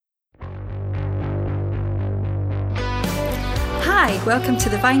Hi, welcome to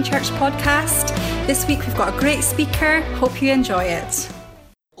the Vine Church podcast. This week we've got a great speaker. Hope you enjoy it.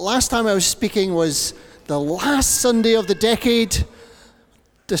 Last time I was speaking was the last Sunday of the decade,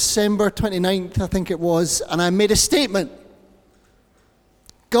 December 29th, I think it was, and I made a statement.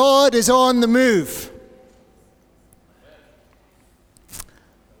 God is on the move.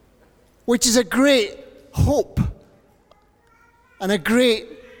 Which is a great hope and a great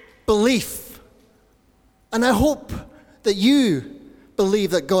belief. And I hope that you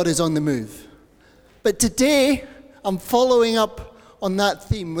believe that God is on the move. But today, I'm following up on that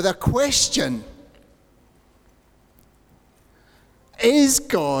theme with a question. Is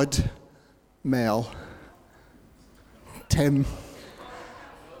God, Mel, Tim,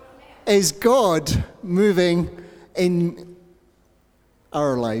 is God moving in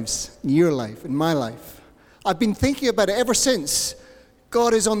our lives, in your life, in my life? I've been thinking about it ever since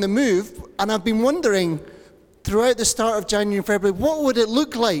God is on the move, and I've been wondering throughout the start of January and February, what would it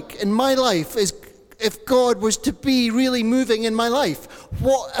look like in my life if God was to be really moving in my life?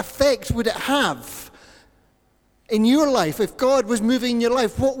 What effect would it have in your life? If God was moving in your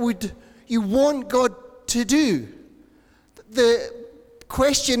life, what would you want God to do? The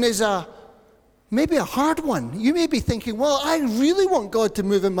question is maybe a hard one. You may be thinking, well, I really want God to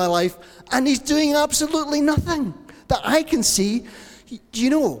move in my life, and He's doing absolutely nothing that I can see. Do you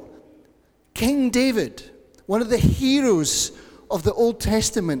know, King David, one of the heroes of the Old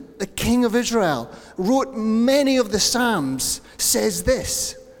Testament, the King of Israel, wrote many of the Psalms, says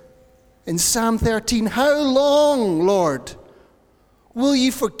this in Psalm 13, "How long, Lord, will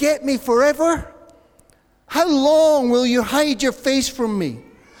you forget me forever? How long will you hide your face from me?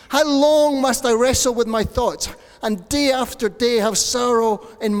 How long must I wrestle with my thoughts and day after day have sorrow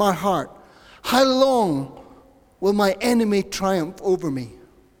in my heart? How long will my enemy triumph over me?"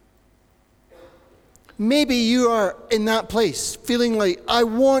 Maybe you are in that place, feeling like, I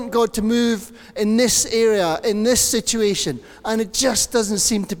want God to move in this area, in this situation, and it just doesn't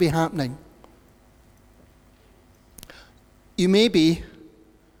seem to be happening. You may be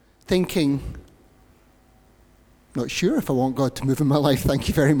thinking, not sure if I want God to move in my life, thank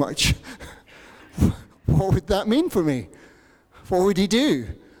you very much. What would that mean for me? What would He do?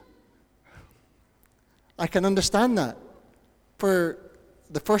 I can understand that. For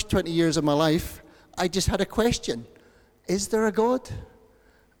the first 20 years of my life, I just had a question. Is there a God?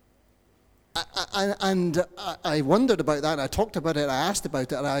 I wondered about that. I talked about it. I asked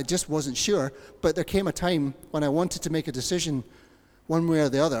about it. And I just wasn't sure. But there came a time when I wanted to make a decision one way or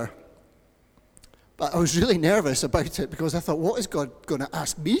the other. But I was really nervous about it because I thought, what is God going to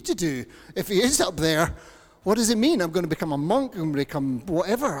ask me to do? If He is up there, what does it mean? I'm going to become a monk. I'm going to become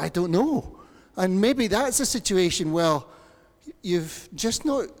whatever. I don't know. And maybe that's a situation, well, you've just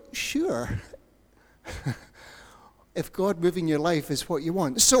not sure if God moving your life is what you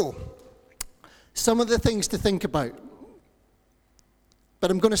want. So, some of the things to think about. But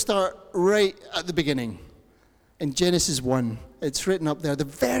I'm going to start right at the beginning. In Genesis 1, it's written up there, the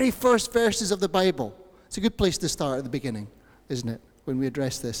very first verses of the Bible. It's a good place to start at the beginning, isn't it, when we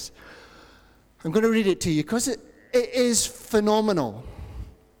address this. I'm going to read it to you because it is phenomenal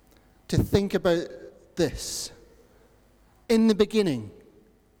to think about this. In the beginning,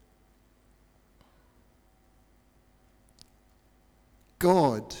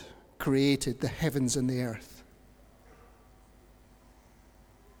 God created the heavens and the earth.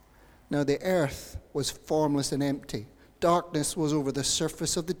 Now the earth was formless and empty. Darkness was over the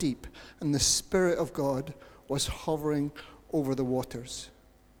surface of the deep, and the Spirit of God was hovering over the waters.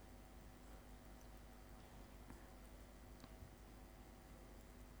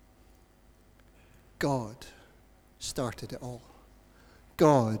 God started it all.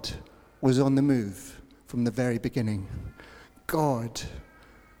 God was on the move from the very beginning. God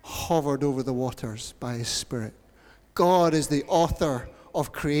hovered over the waters by His Spirit. God is the author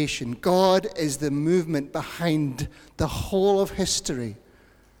of creation. God is the movement behind the whole of history.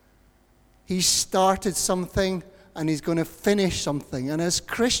 He started something and He's going to finish something. And as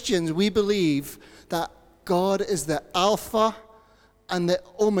Christians, we believe that God is the Alpha and the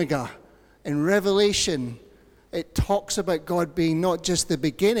Omega. In Revelation, it talks about God being not just the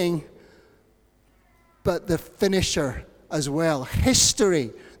beginning, but the finisher as well.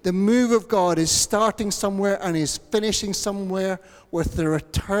 History, the move of God is starting somewhere and is finishing somewhere with the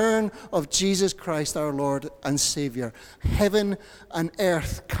return of Jesus Christ, our Lord and Savior. Heaven and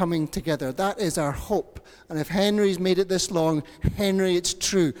earth coming together. That is our hope. And if Henry's made it this long, Henry, it's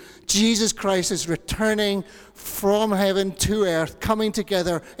true. Jesus Christ is returning from heaven to earth, coming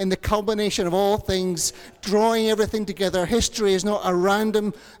together in the culmination of all things, drawing everything together. History is not a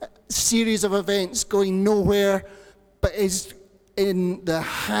random series of events going nowhere, but is in the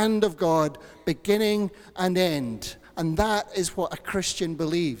hand of God, beginning and end. And that is what a Christian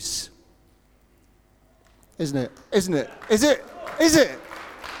believes. Isn't it? Isn't it? Is it? Is it?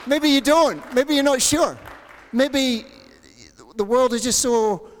 Maybe you don't. Maybe you're not sure. Maybe the world is just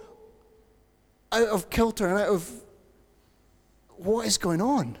so out of kilter and out of what is going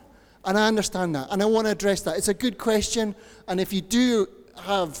on. And I understand that. And I want to address that. It's a good question. And if you do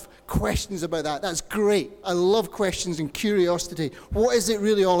have questions about that, that's great. I love questions and curiosity. What is it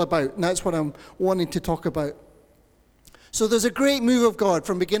really all about? And that's what I'm wanting to talk about. So there's a great move of God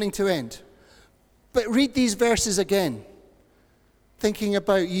from beginning to end. But read these verses again, thinking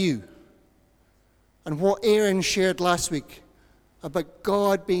about you and what Aaron shared last week about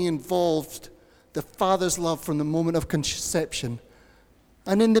God being involved, the Father's love from the moment of conception.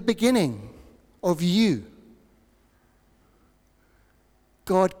 And in the beginning of you,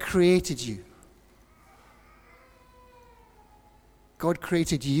 God created you. God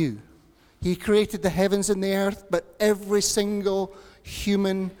created you. He created the heavens and the earth, but every single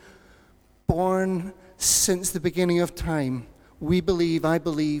human born since the beginning of time, I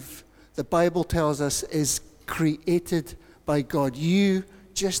believe, the Bible tells us, is created by God. You,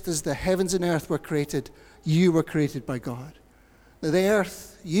 just as the heavens and earth were created, you were created by God. The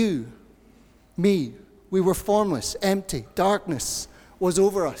earth, you, me, we were formless, empty. Darkness was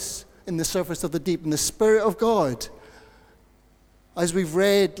over us in the surface of the deep. And the Spirit of God, as we've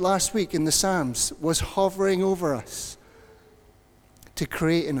read last week in the Psalms, was hovering over us to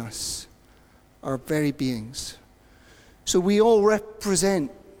create in us our very beings. So we all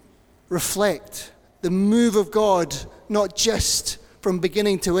reflect the move of God, not just from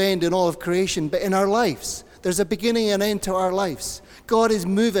beginning to end in all of creation, but in our lives. There's a beginning and end to our lives. God is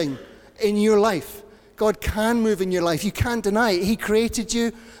moving in your life. God can move in your life. You can't deny it. He created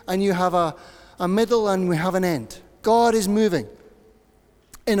you, and you have a middle and we have an end. God is moving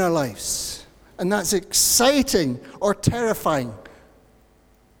in our lives. And that's exciting or terrifying,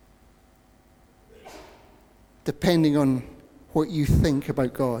 depending on what you think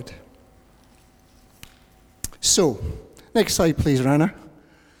about God. So, next slide, please, Rana.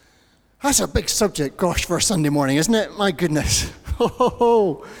 That's a big subject, gosh, for a Sunday morning, isn't it? My goodness.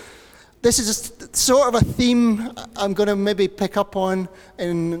 This is sort of a theme I'm going to maybe pick up on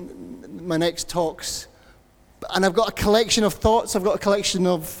in my next talks. And I've got a collection of thoughts. I've got a collection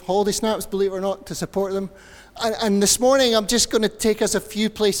of holiday snaps, believe it or not, to support them. And this morning, I'm just going to take us a few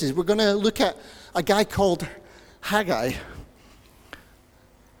places. We're going to look at a guy called Haggai,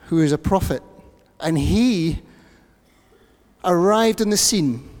 who is a prophet. And he arrived on the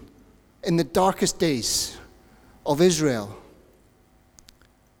scene in the darkest days of Israel,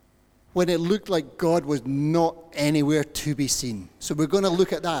 when it looked like God was not anywhere to be seen. So we're going to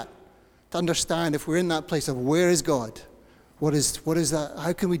look at that to understand if we're in that place of where is God? What is that?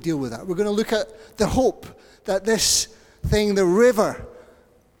 How can we deal with that? We're going to look at the hope that this thing, the river,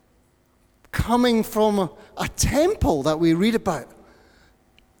 coming from a temple that we read about,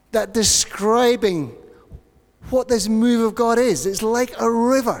 that describing what this move of God is. It's like a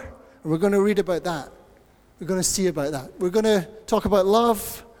river. And we're going to read about that. We're going to see about that. We're going to talk about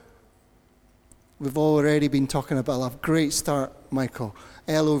love. We've already been talking about love. Great start, Michael.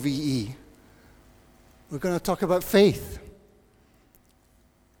 Love. We're going to talk about faith.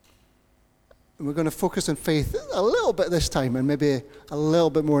 And we're going to focus on faith a little bit this time, and maybe a little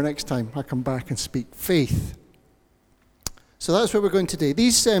bit more next time I come back and speak. Faith. So that's where we're going today.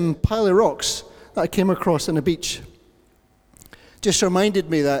 These pile of rocks that I came across on the beach just reminded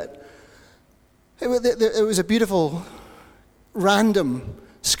me that it was a beautiful, random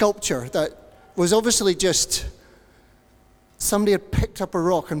sculpture that was obviously just somebody had picked up a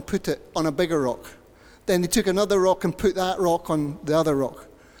rock and put it on a bigger rock. Then they took another rock and put that rock on the other rock.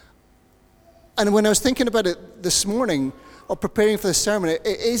 And when I was thinking about it this morning, or preparing for the sermon,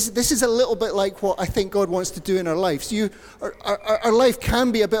 this is a little bit like what I think God wants to do in our lives. Our life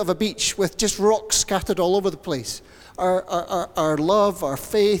can be a bit of a beach with just rocks scattered all over the place. Our love, our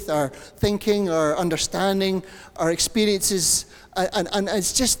faith, our thinking, our understanding, our experiences, and they're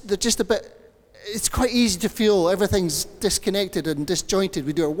just a bit. It's quite easy to feel everything's disconnected and disjointed.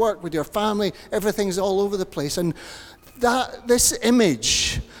 We do our work, we do our family, everything's all over the place. And this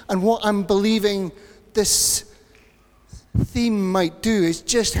image and what I'm believing this theme might do is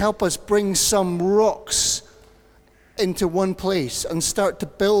just help us bring some rocks into one place and start to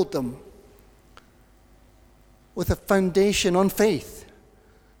build them with a foundation on faith.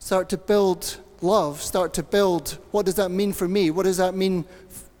 Start to build love. Start to build, what does that mean for me? What does that mean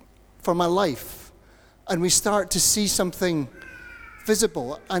for my life? And we start to see something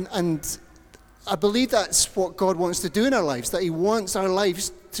visible. And I believe that's what God wants to do in our lives, that he wants our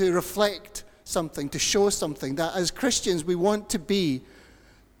lives to reflect something, to show something, that as Christians we want to be,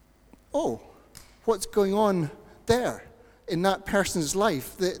 oh, what's going on there in that person's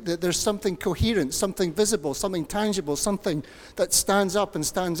life? That there's something coherent, something visible, something tangible, something that stands up and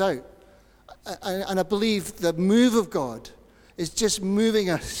stands out. And I believe the move of God is just moving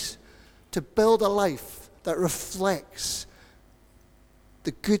us to build a life that reflects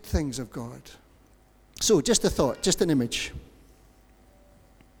the good things of God. So, just a thought, just an image.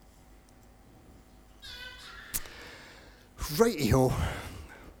 Righty-ho.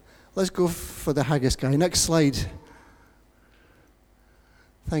 Let's go for the haggis guy. Next slide.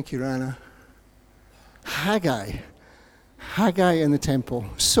 Thank you, Rana. Haggai. Haggai in the temple.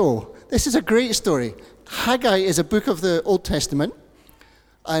 So, this is a great story. Haggai is a book of the Old Testament,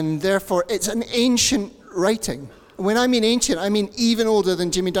 and therefore it's an ancient writing. When I mean ancient, I mean even older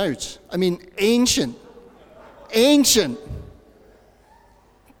than Jimmy Dowds. I mean ancient. Ancient.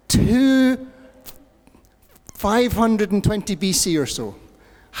 520 BC or so,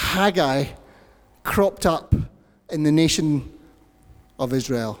 Haggai cropped up in the nation of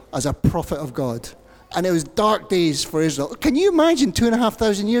Israel as a prophet of God. And it was dark days for Israel. Can you imagine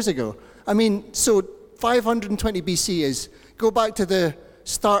 2,500 years ago? I mean, so 520 BC is, go back to the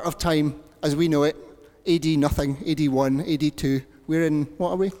start of time as we know it, AD nothing, AD 1, AD 2. We're in,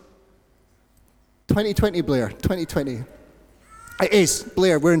 what are we? 2020, Blair, 2020. It is,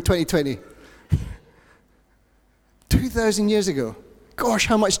 Blair, we're in 2020. 2,000 years ago. Gosh,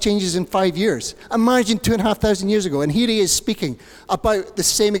 how much changes in 5 years. Imagine 2,500 years ago, and here he is speaking about the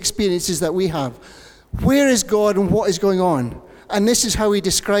same experiences that we have. Where is God and what is going on? And this is how he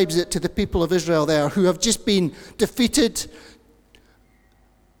describes it to the people of Israel there, who have just been defeated,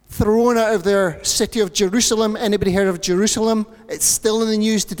 thrown out of their city of Jerusalem. Anybody heard of Jerusalem? It's still in the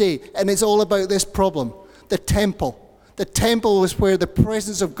news today, and it's all about this problem, the temple. The temple was where the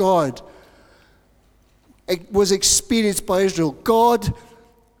presence of God was experienced by Israel. God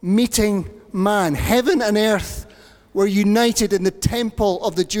meeting man. Heaven and earth were united in the temple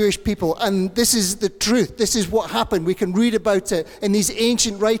of the Jewish people. And this is the truth. This is what happened. We can read about it in these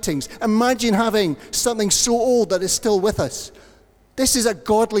ancient writings. Imagine having something so old that is still with us. This is a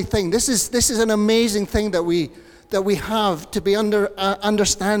godly thing. This is an amazing thing that we have to be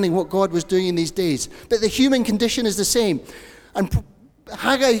understanding what God was doing in these days. But the human condition is the same. And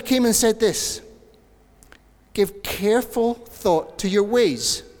Haggai came and said this: give careful thought to your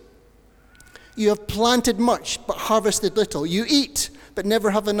ways. You have planted much, but harvested little. You eat, but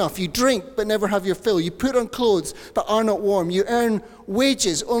never have enough. You drink, but never have your fill. You put on clothes, but are not warm. You earn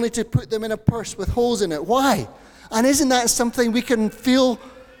wages, only to put them in a purse with holes in it. Why? And isn't that something we can feel,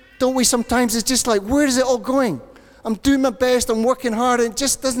 don't we, sometimes? It's just like, where is it all going? I'm doing my best, I'm working hard, and it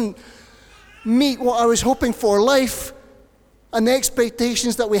just doesn't meet what I was hoping for. Life and the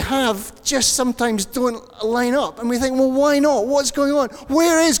expectations that we have just sometimes don't line up. And we think, well, why not? What's going on?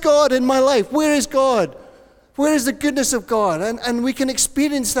 Where is God in my life? Where is God? Where is the goodness of God? And we can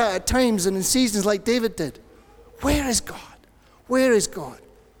experience that at times and in seasons like David did. Where is God? Where is God?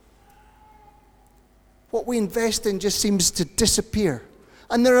 What we invest in just seems to disappear.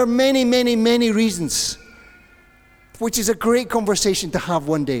 And there are many, many, many reasons, which is a great conversation to have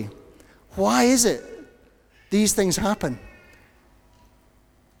one day. Why is it these things happen?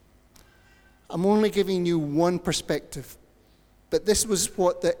 I'm only giving you one perspective, but this was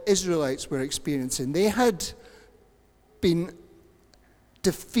what the Israelites were experiencing. They had been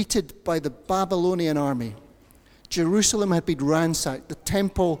defeated by the Babylonian army. Jerusalem had been ransacked, the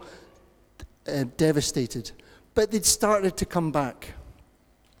temple devastated, but they'd started to come back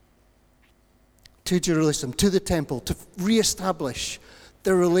to Jerusalem, to the temple, to reestablish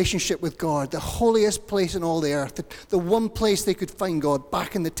their relationship with God, the holiest place in all the earth, the one place they could find God,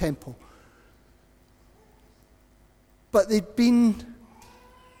 back in the temple. But they'd been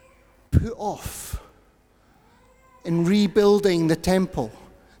put off in rebuilding the temple.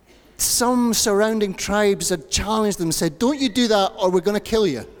 Some surrounding tribes had challenged them and said, don't you do that or we're going to kill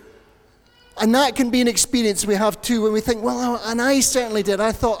you. And that can be an experience we have too when we think, well, and I certainly did.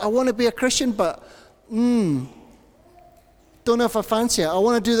 I thought, I want to be a Christian, but don't know if I fancy it. I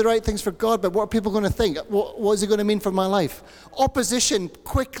want to do the right things for God, but what are people going to think? What is it going to mean for my life? Opposition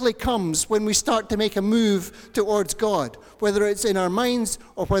quickly comes when we start to make a move towards God, whether it's in our minds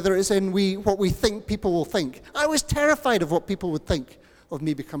or whether it's in what we think people will think. I was terrified of what people would think of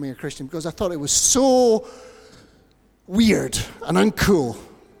me becoming a Christian because I thought it was so weird and uncool.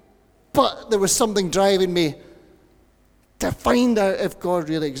 But there was something driving me to find out if God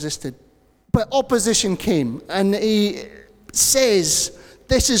really existed. But opposition came, and he says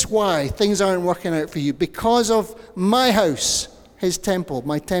This is why things aren't working out for you. Because of my house, his temple,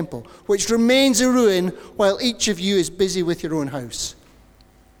 my temple, which remains a ruin while each of you is busy with your own house.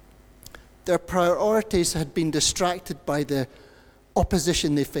 Their priorities had been distracted by the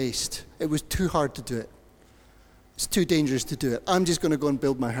opposition they faced. It was too hard to do it. It's too dangerous to do it. I'm just going to go and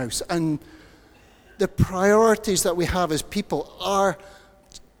build my house. And the priorities that we have as people are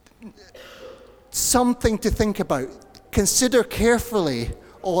something to think about. Consider carefully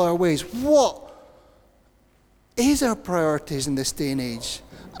all our ways. What is our priorities in this day and age?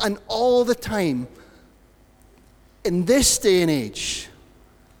 And all the time, in this day and age,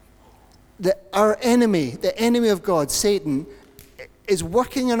 our enemy, the enemy of God, Satan, is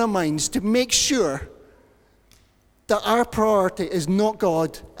working in our minds to make sure that our priority is not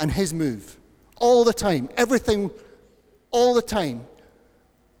God and his move. All the time, everything, all the time,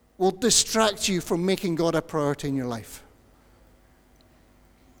 will distract you from making God a priority in your life.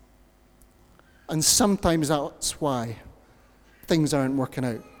 And sometimes that's why things aren't working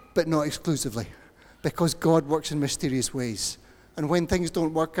out, but not exclusively, because God works in mysterious ways. And when things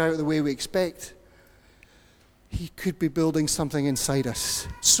don't work out the way we expect, he could be building something inside us.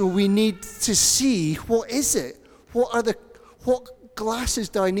 So we need to see, what is it? What glasses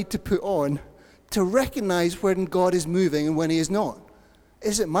do I need to put on to recognize when God is moving and when he is not?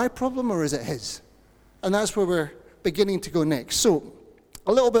 Is it my problem or is it his? And that's where we're beginning to go next. So,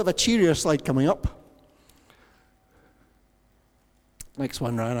 a little bit of a cheerier slide coming up. Next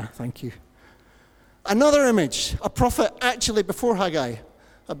one, Rana, thank you. Another image, a prophet actually before Haggai,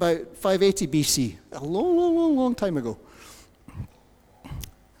 about 580 BC, a long time ago.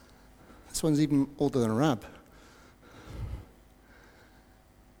 This one's even older than Rab.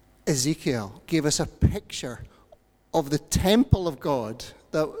 Ezekiel gave us a picture of the temple of God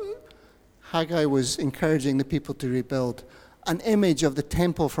that Haggai was encouraging the people to rebuild, an image of the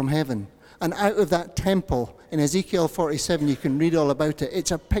temple from heaven. And out of that temple, in Ezekiel 47, you can read all about it. It's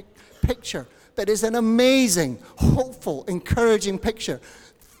a picture, but it's an amazing, hopeful, encouraging picture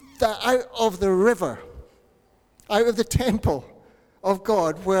that out of the river, out of the temple of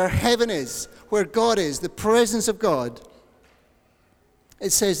God, where heaven is, where God is, the presence of God,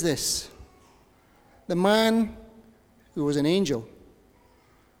 it says this: the man who was an angel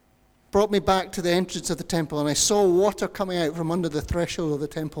brought me back to the entrance of the temple, and I saw water coming out from under the threshold of the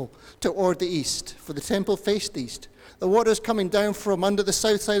temple toward the east, for the temple faced east. The water is coming down from under the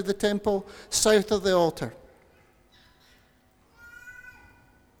south side of the temple, south of the altar.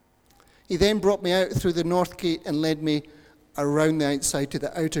 He then brought me out through the north gate and led me around the outside to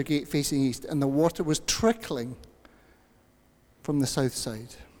the outer gate facing east, and the water was trickling from the south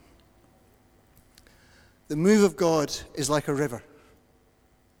side. The move of God is like a river.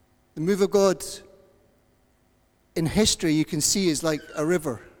 The move of God in history, you can see, is like a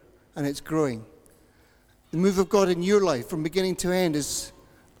river, and it's growing. The move of God in your life from beginning to end is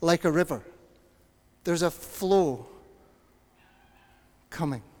like a river. There's a flow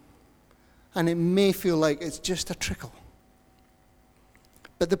coming, and it may feel like it's just a trickle.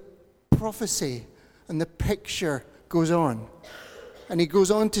 But the prophecy and the picture goes on, and he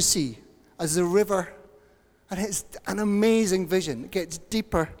goes on to see as the river, and it's an amazing vision. It gets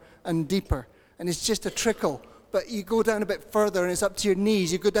deeper and deeper, and it's just a trickle, but you go down a bit further and it's up to your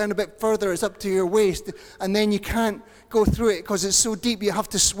knees. You go down a bit further, it's up to your waist, and then you can't go through it because it's so deep you have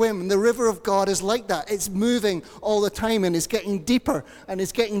to swim. And the river of God is like that. It's moving all the time, and it's getting deeper and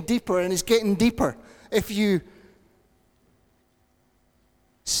it's getting deeper and it's getting deeper. If you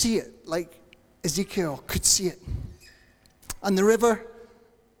see it like Ezekiel could see it. And the river,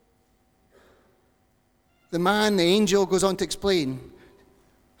 the man, the angel, goes on to explain.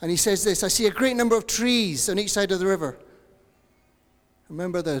 And he says this: I see a great number of trees on each side of the river.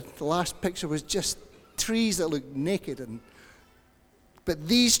 Remember, the last picture was just trees that looked naked. But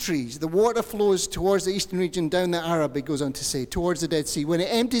these trees, the water flows towards the eastern region, down the Arab, it goes on to say, towards the Dead Sea. When it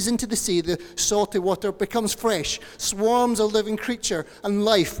empties into the sea, the salty water becomes fresh. Swarms of living creature and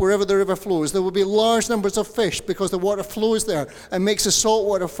life wherever the river flows. There will be large numbers of fish because the water flows there and makes the salt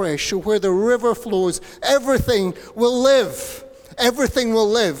water fresh. So where the river flows, everything will live. Everything will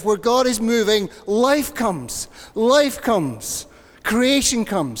live. Where God is moving, life comes. Life comes. Creation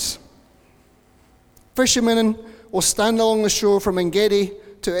comes. Fishermen will stand along the shore from En-Gedi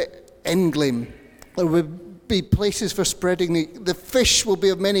to En-Glim. There will be places for spreading. The fish will be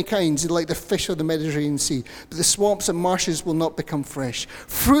of many kinds, like the fish of the Mediterranean Sea. But the swamps and marshes will not become fresh.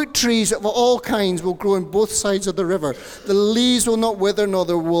 Fruit trees of all kinds will grow on both sides of the river. The leaves will not wither, nor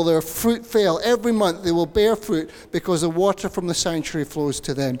will their fruit fail. Every month they will bear fruit because the water from the sanctuary flows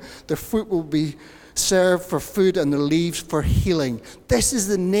to them. Their fruit will be serve for food and their leaves for healing. This is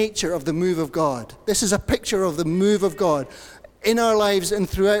the nature of the move of God. This is a picture of the move of God in our lives and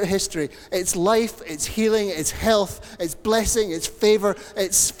throughout history. It's life, it's healing, it's health, it's blessing, it's favor,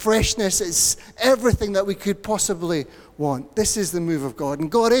 it's freshness, it's everything that we could possibly want. This is the move of God,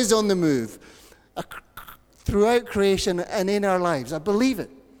 and God is on the move throughout creation and in our lives. I believe it.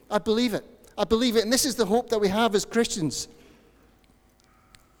 I believe it. I believe it, and this is the hope that we have as Christians.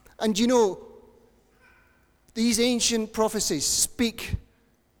 And you know, these ancient prophecies speak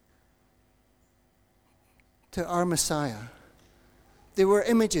to our Messiah. They were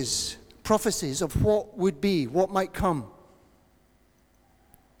images, prophecies of what would be, what might come.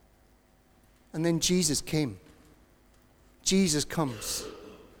 And then Jesus came. Jesus comes.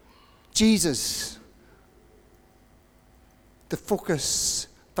 Jesus, the focus,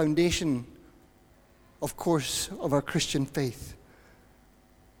 foundation, of course, of our Christian faith.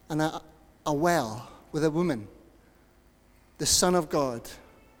 And a well with a woman, the Son of God,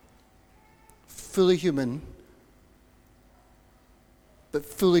 fully human, but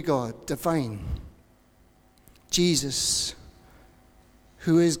fully God, divine. Jesus,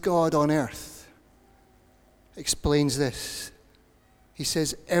 who is God on earth, explains this. He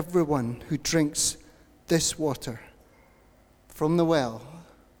says, everyone who drinks this water from the well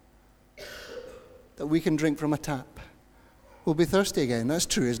that we can drink from a tap will be thirsty again. That's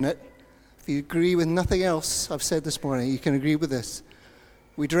true, isn't it? If you agree with nothing else I've said this morning, you can agree with this.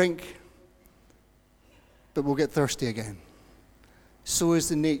 We drink, but we'll get thirsty again. So is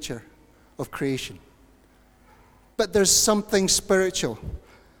the nature of creation. But there's something spiritual.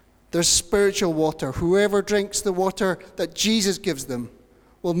 There's spiritual water. Whoever drinks the water that Jesus gives them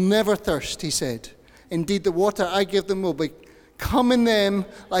will never thirst, he said. Indeed, the water I give them will become in them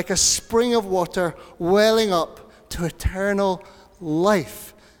like a spring of water welling up to eternal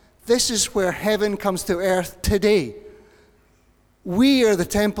life. This is where heaven comes to earth today. We are the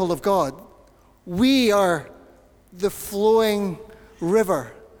temple of God. We are the flowing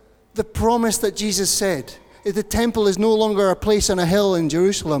river. The promise that Jesus said, the temple is no longer a place on a hill in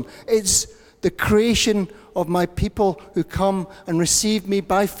Jerusalem. It's the creation of my people who come and receive me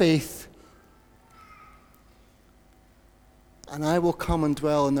by faith. And I will come and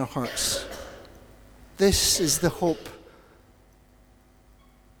dwell in their hearts. This is the hope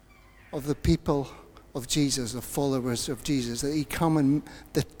of the people of Jesus, the followers of Jesus, that he come and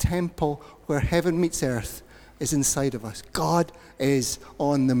the temple where heaven meets earth is inside of us. God is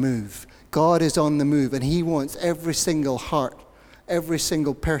on the move. God is on the move, and he wants every single heart, every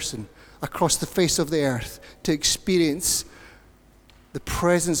single person across the face of the earth to experience the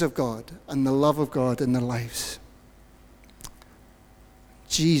presence of God and the love of God in their lives.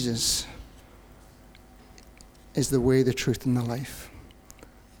 Jesus is the way, the truth, and the life.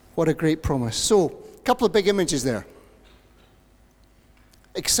 What a great promise. So, a couple of big images there.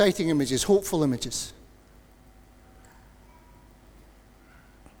 Exciting images, hopeful images.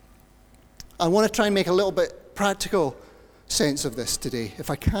 I want to try and make a little bit practical sense of this today, if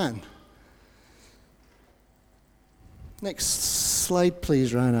I can. Next slide,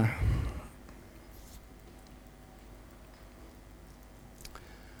 please, Rana.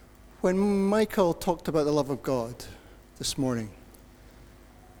 When Michael talked about the love of God this morning,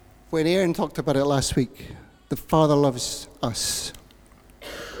 when Aaron talked about it last week, the Father loves us.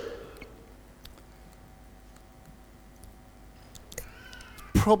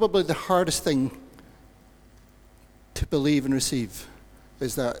 Probably the hardest thing to believe and receive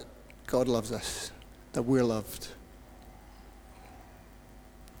is that God loves us, that we're loved.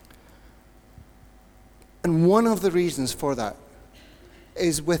 And one of the reasons for that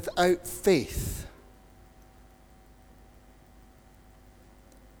is without faith,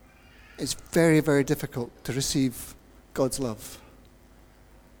 it's very, very difficult to receive God's love.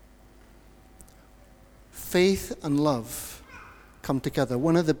 Faith and love come together.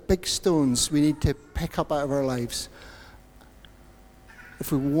 One of the big stones we need to pick up out of our lives,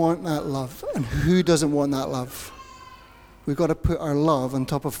 if we want that love, and who doesn't want that love? We've got to put our love on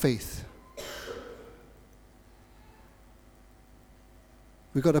top of faith.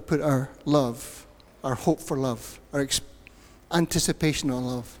 We've got to put our love, our hope for love, our anticipation on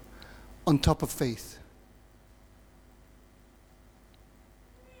love on top of faith.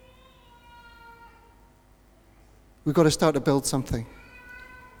 We've got to start to build something.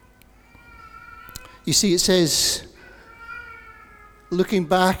 You see, it says, looking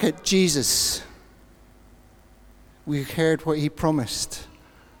back at Jesus, we heard what he promised,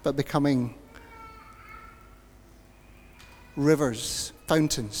 but becoming rivers,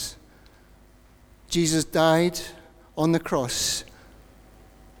 fountains. Jesus died on the cross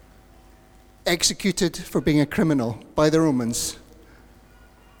executed for being a criminal by the Romans.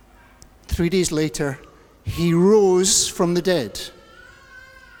 3 days later, he rose from the dead,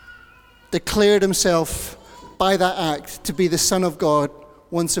 declared himself by that act to be the Son of God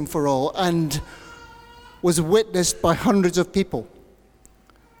once and for all, and was witnessed by hundreds of people.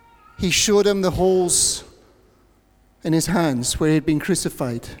 He showed him the holes in his hands where he had been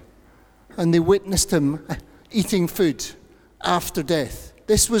crucified, and they witnessed him eating food after death.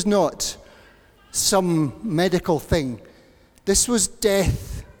 This was not some medical thing. This was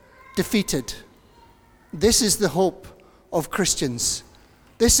death defeated. This is the hope of Christians.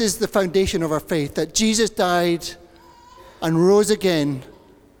 This is the foundation of our faith, that Jesus died and rose again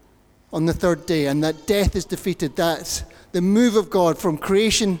on the third day, and that death is defeated, that the move of God from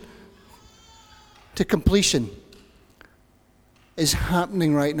creation to completion is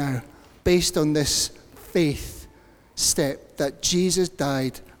happening right now based on this faith step, that Jesus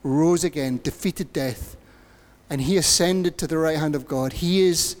died, rose again, defeated death, and he ascended to the right hand of God. He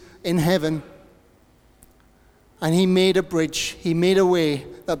is in heaven, and he made a bridge, he made a way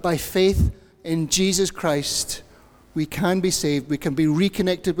that by faith in Jesus Christ we can be saved, we can be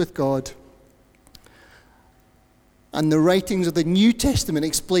reconnected with God. And the writings of the New Testament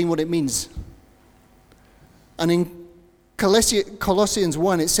explain what it means. And in Colossians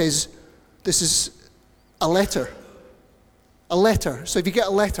 1 it says this is a letter. A letter. So if you get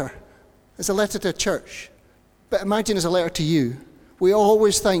a letter, it's a letter to a church. But imagine it's a letter to you. We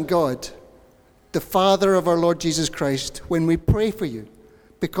always thank God, the Father of our Lord Jesus Christ, when we pray for you,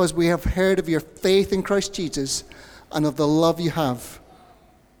 because we have heard of your faith in Christ Jesus and of the love you have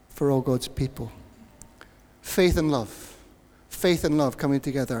for all God's people. Faith and love. Faith and love coming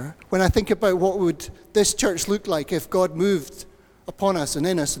together. When I think about what would this church look like if God moved upon us and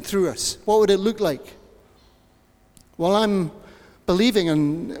in us and through us, what would it look like? Well, I'm believing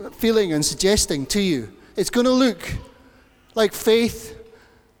and feeling and suggesting to you, it's going to look like faith,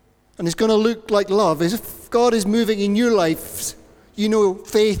 and it's going to look like love. As if God is moving in your life, you know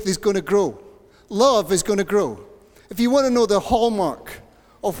faith is going to grow. Love is going to grow. If you want to know the hallmark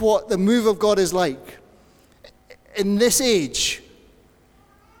of what the move of God is like in this age,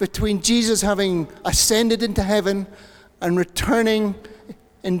 between Jesus having ascended into heaven and returning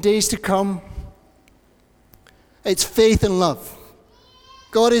in days to come, it's faith and love.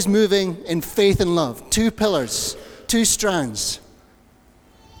 God is moving in faith and love. Two pillars, two strands.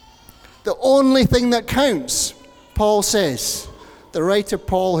 The only thing that counts, Paul says, the writer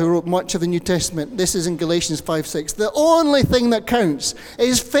Paul, who wrote much of the New Testament, this is in Galatians 5:6, the only thing that counts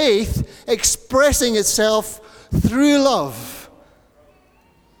is faith expressing itself through love.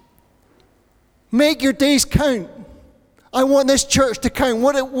 Make your days count. I want this church to count.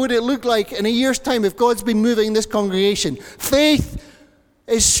 What would it look like in a year's time if God's been moving in this congregation? Faith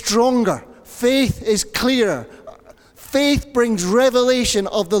is stronger. Faith is clearer. Faith brings revelation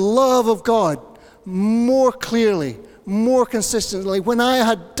of the love of God more clearly, more consistently. When I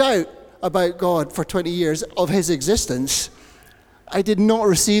had doubt about God for 20 years of his existence, I did not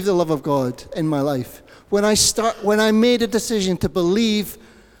receive the love of God in my life. When I made a decision to believe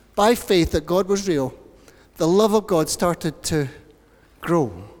by faith that God was real, the love of God started to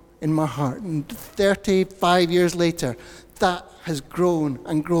grow in my heart. And 35 years later, that has grown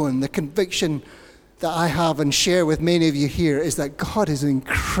and grown. The conviction that I have and share with many of you here is that God is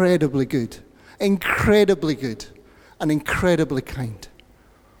incredibly good, and incredibly kind.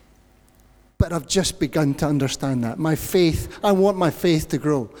 But I've just begun to understand that. My faith, I want my faith to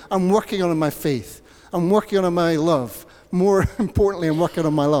grow. I'm working on my faith. I'm working on my love. More importantly, I'm working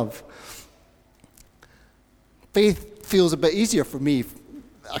on my love. Faith feels a bit easier for me.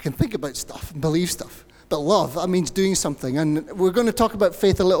 I can think about stuff and believe stuff. But love, that means doing something. And we're going to talk about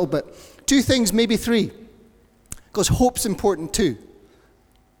faith a little bit. 2 things, maybe 3. Because hope's important too.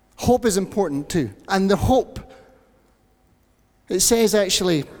 Hope is important too. And the hope, it says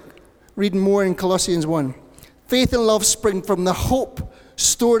actually, reading more in Colossians 1, faith and love spring from the hope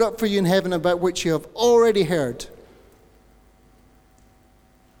stored up for you in heaven, about which you have already heard.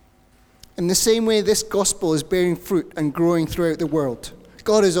 In the same way, this gospel is bearing fruit and growing throughout the world.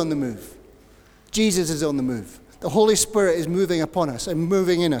 God is on the move. Jesus is on the move. The Holy Spirit is moving upon us and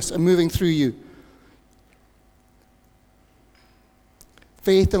moving in us and moving through you.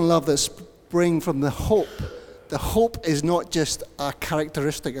 Faith and love that spring from the hope. The hope is not just a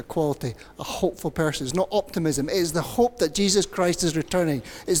characteristic, a quality, a hopeful person. It's not optimism. It is the hope that Jesus Christ is returning.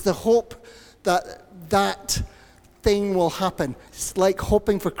 It's the hope that that thing will happen. It's like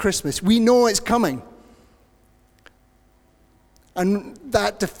hoping for Christmas. We know it's coming. And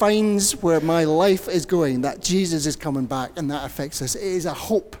that defines where my life is going, that Jesus is coming back, and that affects us. It is a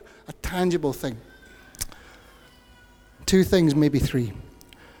hope a tangible thing. Two things, maybe three,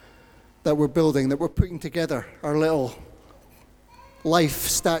 that we're building, that we're putting together, our little life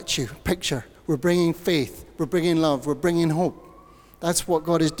statue, picture. We're bringing faith, we're bringing love, we're bringing hope. That's what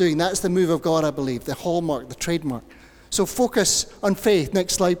God is doing. That's the move of God, I believe, the hallmark, the trademark. So focus on faith.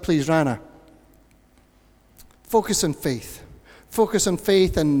 Next slide, please, Rana. Focus on faith. Focus on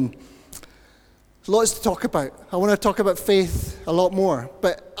faith, and lots to talk about. I want to talk about faith a lot more,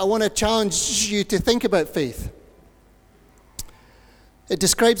 but I want to challenge you to think about faith. It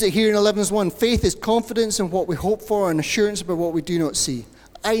describes it here in 11:1. Faith is confidence in what we hope for and assurance about what we do not see.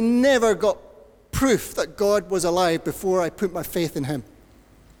 I never got proof that God was alive before I put my faith in him.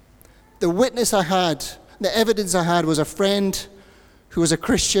 The witness I had, the evidence I had, was a friend who was a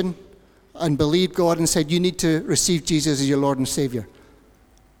Christian and believed God and said, you need to receive Jesus as your Lord and Savior.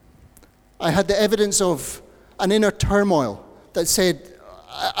 I had the evidence of an inner turmoil that said,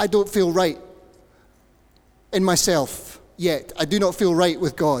 I don't feel right in myself yet. I do not feel right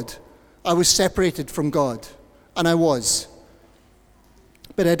with God. I was separated from God, and I was.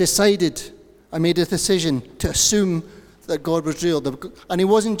 But I made a decision to assume that God was real. And he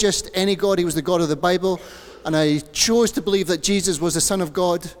wasn't just any God, he was the God of the Bible. And I chose to believe that Jesus was the Son of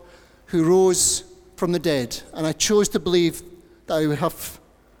God who rose from the dead. And I chose to believe that I would have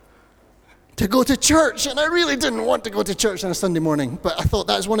to go to church. And I really didn't want to go to church on a Sunday morning. But I thought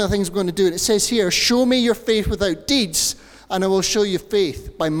that's one of the things I'm going to do. And it says here, show me your faith without deeds, and I will show you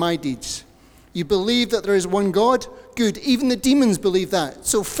faith by my deeds. You believe that there is one God? Good. Even the demons believe that.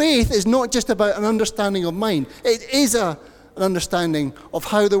 So faith is not just about an understanding of mind. It is an understanding of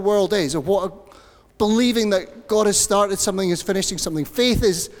how the world is, of believing that God has started something, is finishing something. Faith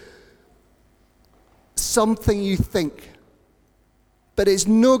is something you think. But it's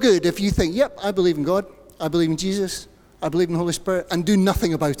no good if you think, yep, I believe in God, I believe in Jesus, I believe in the Holy Spirit, and do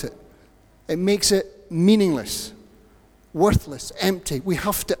nothing about it. It makes it meaningless, worthless, empty. We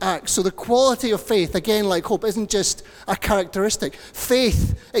have to act. So the quality of faith, again, like hope, isn't just a characteristic.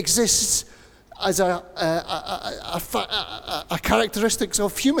 Faith exists as a characteristics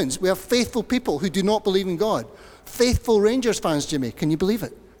of humans. We have faithful people who do not believe in God. Faithful Rangers fans, Jimmy, can you believe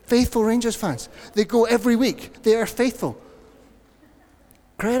it? Faithful Rangers fans. They go every week. They are faithful.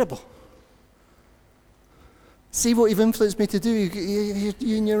 Incredible. See what you've influenced me to do,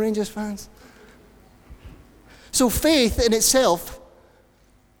 you and your Rangers fans. So faith in itself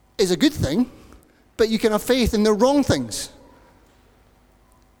is a good thing, but you can have faith in the wrong things.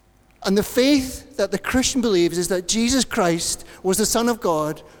 And the faith that the Christian believes is that Jesus Christ was the Son of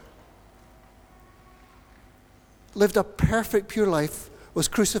God, lived a perfect, pure life, was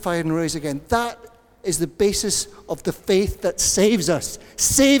crucified and raised again. That is the basis of the faith that saves us.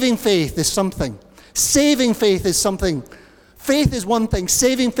 Saving faith is something. Saving faith is something. Faith is one thing.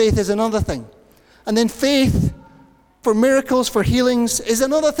 Saving faith is another thing. And then faith for miracles, for healings, is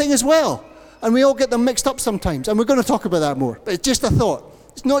another thing as well. And we all get them mixed up sometimes. And we're going to talk about that more. But it's just a thought.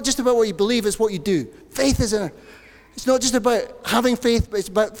 It's not just about what you believe, it's what you do. Faith it's not just about having faith, but it's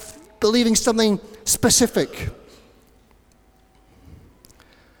about believing something specific.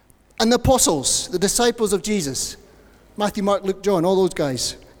 And the apostles, the disciples of Jesus, Matthew, Mark, Luke, John, all those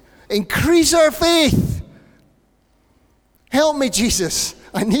guys, increase our faith. Help me, Jesus.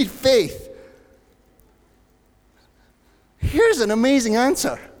 I need faith. Here's an amazing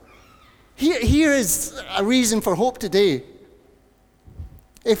answer. Here is a reason for hope today.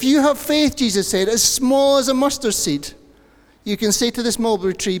 If you have faith, Jesus said, as small as a mustard seed, you can say to this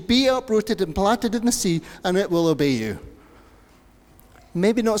mulberry tree, be uprooted and planted in the sea, and it will obey you.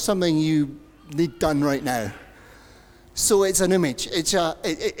 Maybe not something you need done right now. So it's an image.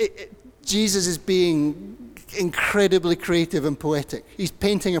 Jesus is being incredibly creative and poetic. He's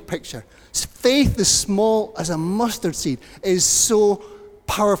painting a picture. Faith as small as a mustard seed is so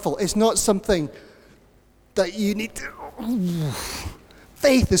powerful. It's not something that you need to...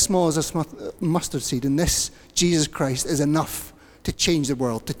 Faith as small as a mustard seed in this Jesus Christ is enough to change the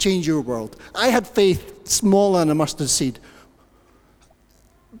world, to change your world. I had faith smaller than a mustard seed,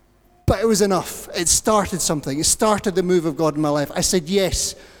 but it was enough. It started something. It started the move of God in my life. I said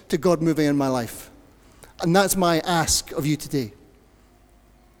yes to God moving in my life. And that's my ask of you today.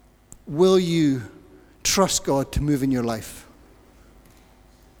 Will you trust God to move in your life?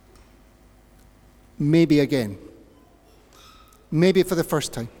 Maybe again. Maybe for the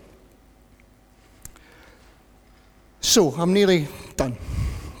first time. So, I'm nearly done.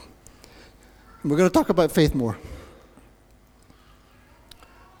 We're going to talk about faith more.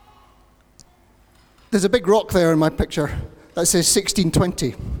 There's a big rock there in my picture that says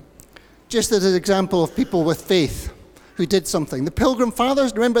 1620. Just as an example of people with faith who did something. The Pilgrim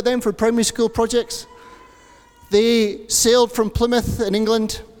Fathers, remember them for primary school projects? They sailed from Plymouth in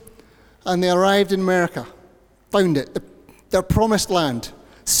England and they arrived in America, found it, their promised land,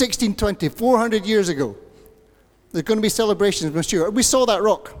 1620, 400 years ago. There's going to be celebrations, I'm sure. We saw that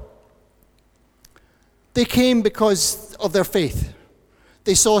rock. They came because of their faith.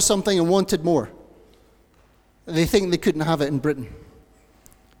 They saw something and wanted more. And they think they couldn't have it in Britain.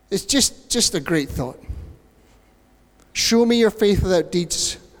 It's just a great thought. Show me your faith without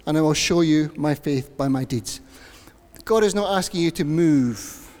deeds, and I will show you my faith by my deeds. God is not asking you to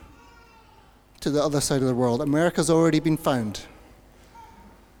move to the other side of the world. America's already been found.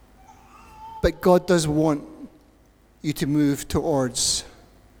 But God does want you to move towards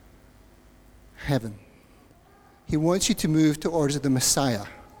heaven. He wants you to move towards the Messiah.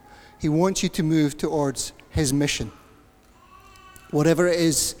 He wants you to move towards his mission. Whatever it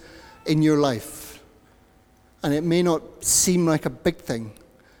is in your life. And it may not seem like a big thing.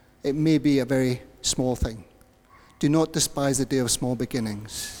 It may be a very small thing. Do not despise the day of small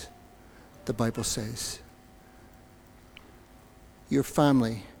beginnings, the Bible says. Your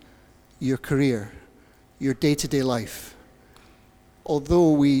family, your career, your day-to-day life.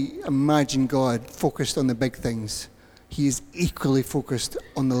 Although we imagine God focused on the big things, he is equally focused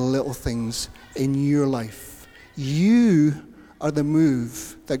on the little things in your life. You are the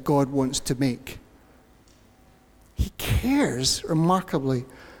move that God wants to make. He cares remarkably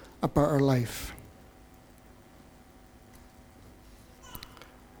about our life.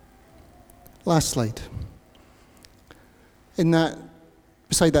 Last slide.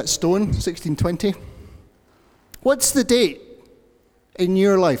 Beside that stone, 1620, what's the date in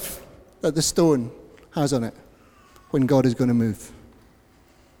your life that the stone has on it when God is going to move?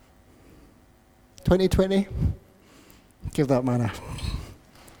 2020? Give that man a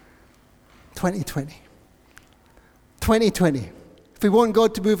 2020. 2020. If we want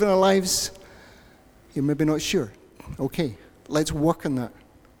God to move in our lives, you're maybe not sure. Okay, let's work on that.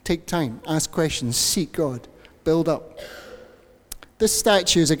 Take time, ask questions, seek God, build up. This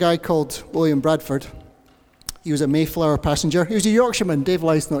statue is a guy called William Bradford. He was a Mayflower passenger. He was a Yorkshireman. Dave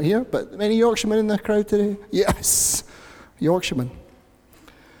Lyth's not here, but many Yorkshiremen in the crowd today? Yes, Yorkshireman.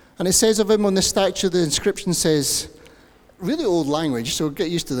 And it says of him on the statue, the inscription says, really old language, so get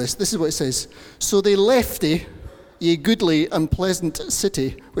used to this. This is what it says. So they left ye goodly and pleasant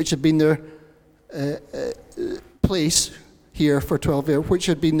city, which had been their place here for 12 years, which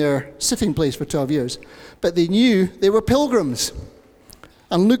had been their sitting place for 12 years. But they knew they were pilgrims,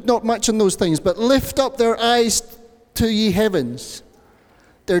 and look not much on those things, but lift up their eyes to ye heavens,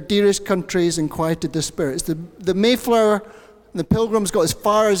 their dearest countries, and quieted their spirits. The Mayflower, the Pilgrims got as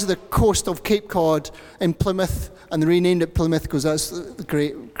far as the coast of Cape Cod in Plymouth, and they renamed it Plymouth because that's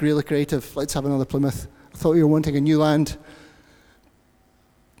great, really creative. Let's have another Plymouth. I thought you were wanting a new land.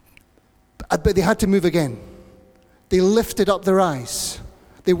 But they had to move again. They lifted up their eyes.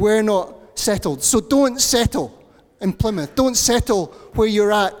 They were not settled. So don't settle in Plymouth. Don't settle where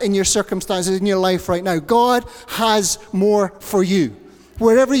you're at in your circumstances in your life right now. God has more for you.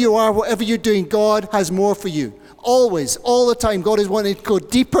 Wherever you are, whatever you're doing, God has more for you. Always, all the time, God is wanting to go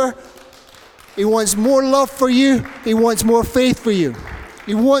deeper. He wants more love for you. He wants more faith for you.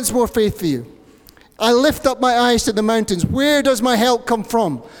 He wants more faith for you. I lift up my eyes to the mountains. Where does my help come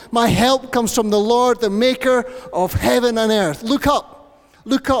from? My help comes from the Lord, the maker of heaven and earth. Look up.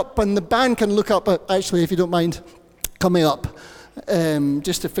 Look up. And the band can look up, actually, if you don't mind coming up,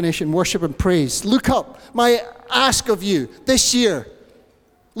 just to finish in worship and praise. Look up. My ask of you this year,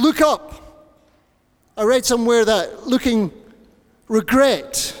 look up. I read somewhere that looking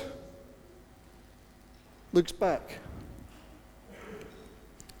regret looks back.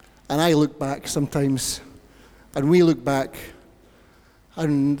 And I look back sometimes, and we look back,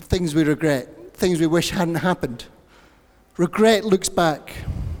 and things we regret, things we wish hadn't happened. Regret looks back.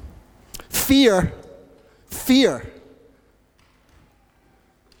 Fear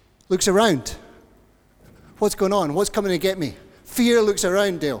looks around. What's going on? What's coming to get me? Fear looks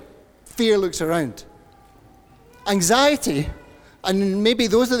around, Dale. Fear looks around. Anxiety, and maybe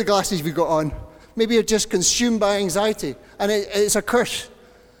those are the glasses we've got on, maybe you're just consumed by anxiety, and it's a curse.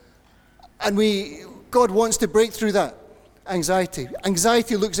 And God wants to break through that anxiety.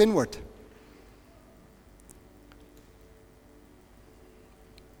 Anxiety looks inward.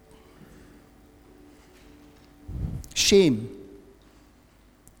 Shame.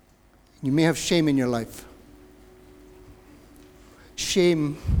 You may have shame in your life.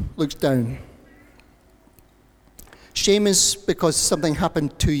 Shame looks down. Shame is because something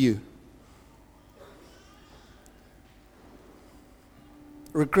happened to you.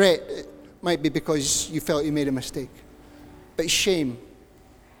 Regret might be because you felt you made a mistake. But shame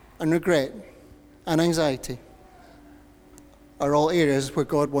and regret and anxiety are all areas where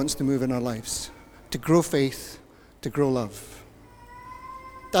God wants to move in our lives, to grow faith, to grow love.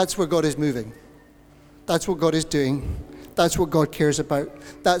 That's where God is moving. That's what God is doing. That's what God cares about.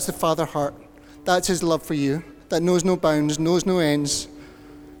 That's the Father heart. That's his love for you, that knows no bounds, knows no ends,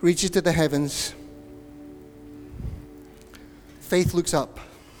 reaches to the heavens. Faith looks up.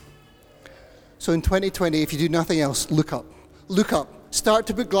 So in 2020, if you do nothing else, look up. Look up. Start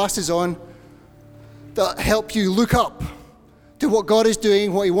to put glasses on that help you look up to what God is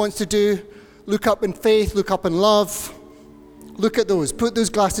doing, what he wants to do. Look up in faith, look up in love. Look at those. Put those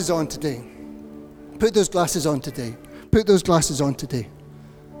glasses on today. Put those glasses on today. Put those glasses on today.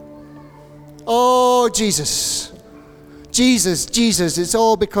 Oh, Jesus. Jesus, Jesus, it's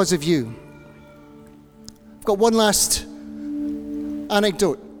all because of you. I've got one last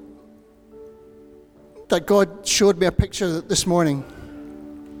anecdote that God showed me a picture this morning.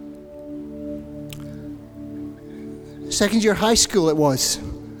 Second year high school it was.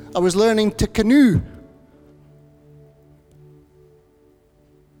 I was learning to canoe.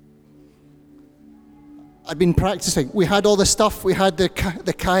 I'd been practicing. We had all the stuff. We had the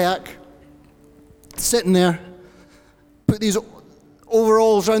kayak sitting there. Put these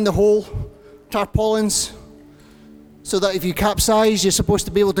overalls around the hole, tarpaulins, so that if you capsize, you're supposed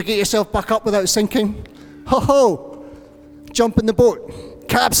to be able to get yourself back up without sinking. Ho-ho! Jump in the boat.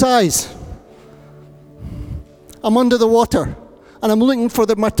 Capsize. I'm under the water, and I'm looking for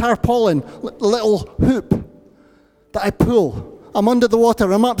my tarpaulin, little hoop that I pull. I'm under the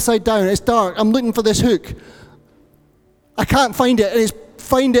water. I'm upside down. It's dark. I'm looking for this hook. I can't find it,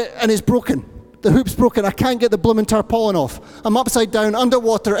 and it's broken. The hoop's broken. I can't get the blooming tarpaulin off. I'm upside down,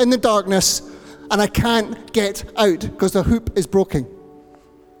 underwater, in the darkness, and I can't get out because the hoop is broken.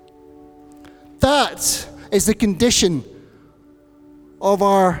 That is the condition of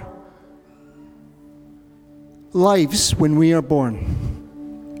our lives when we are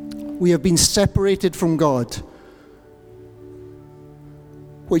born. We have been separated from God,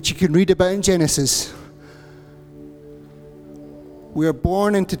 which you can read about in Genesis. We are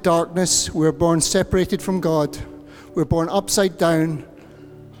born into darkness. We are born separated from God. We're born upside down.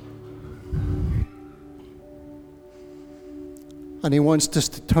 And he wants us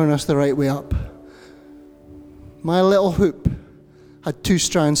to turn us the right way up. My little hoop had 2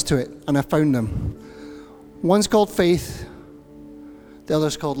 strands to it, and I found them. One's called faith, the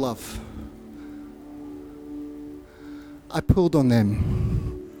other's called love. I pulled on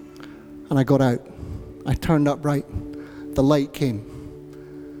them, and I got out. I turned upright. The light came.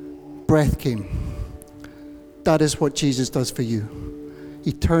 Breath came. That is what Jesus does for you.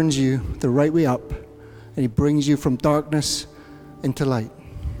 He turns you the right way up, and he brings you from darkness into light.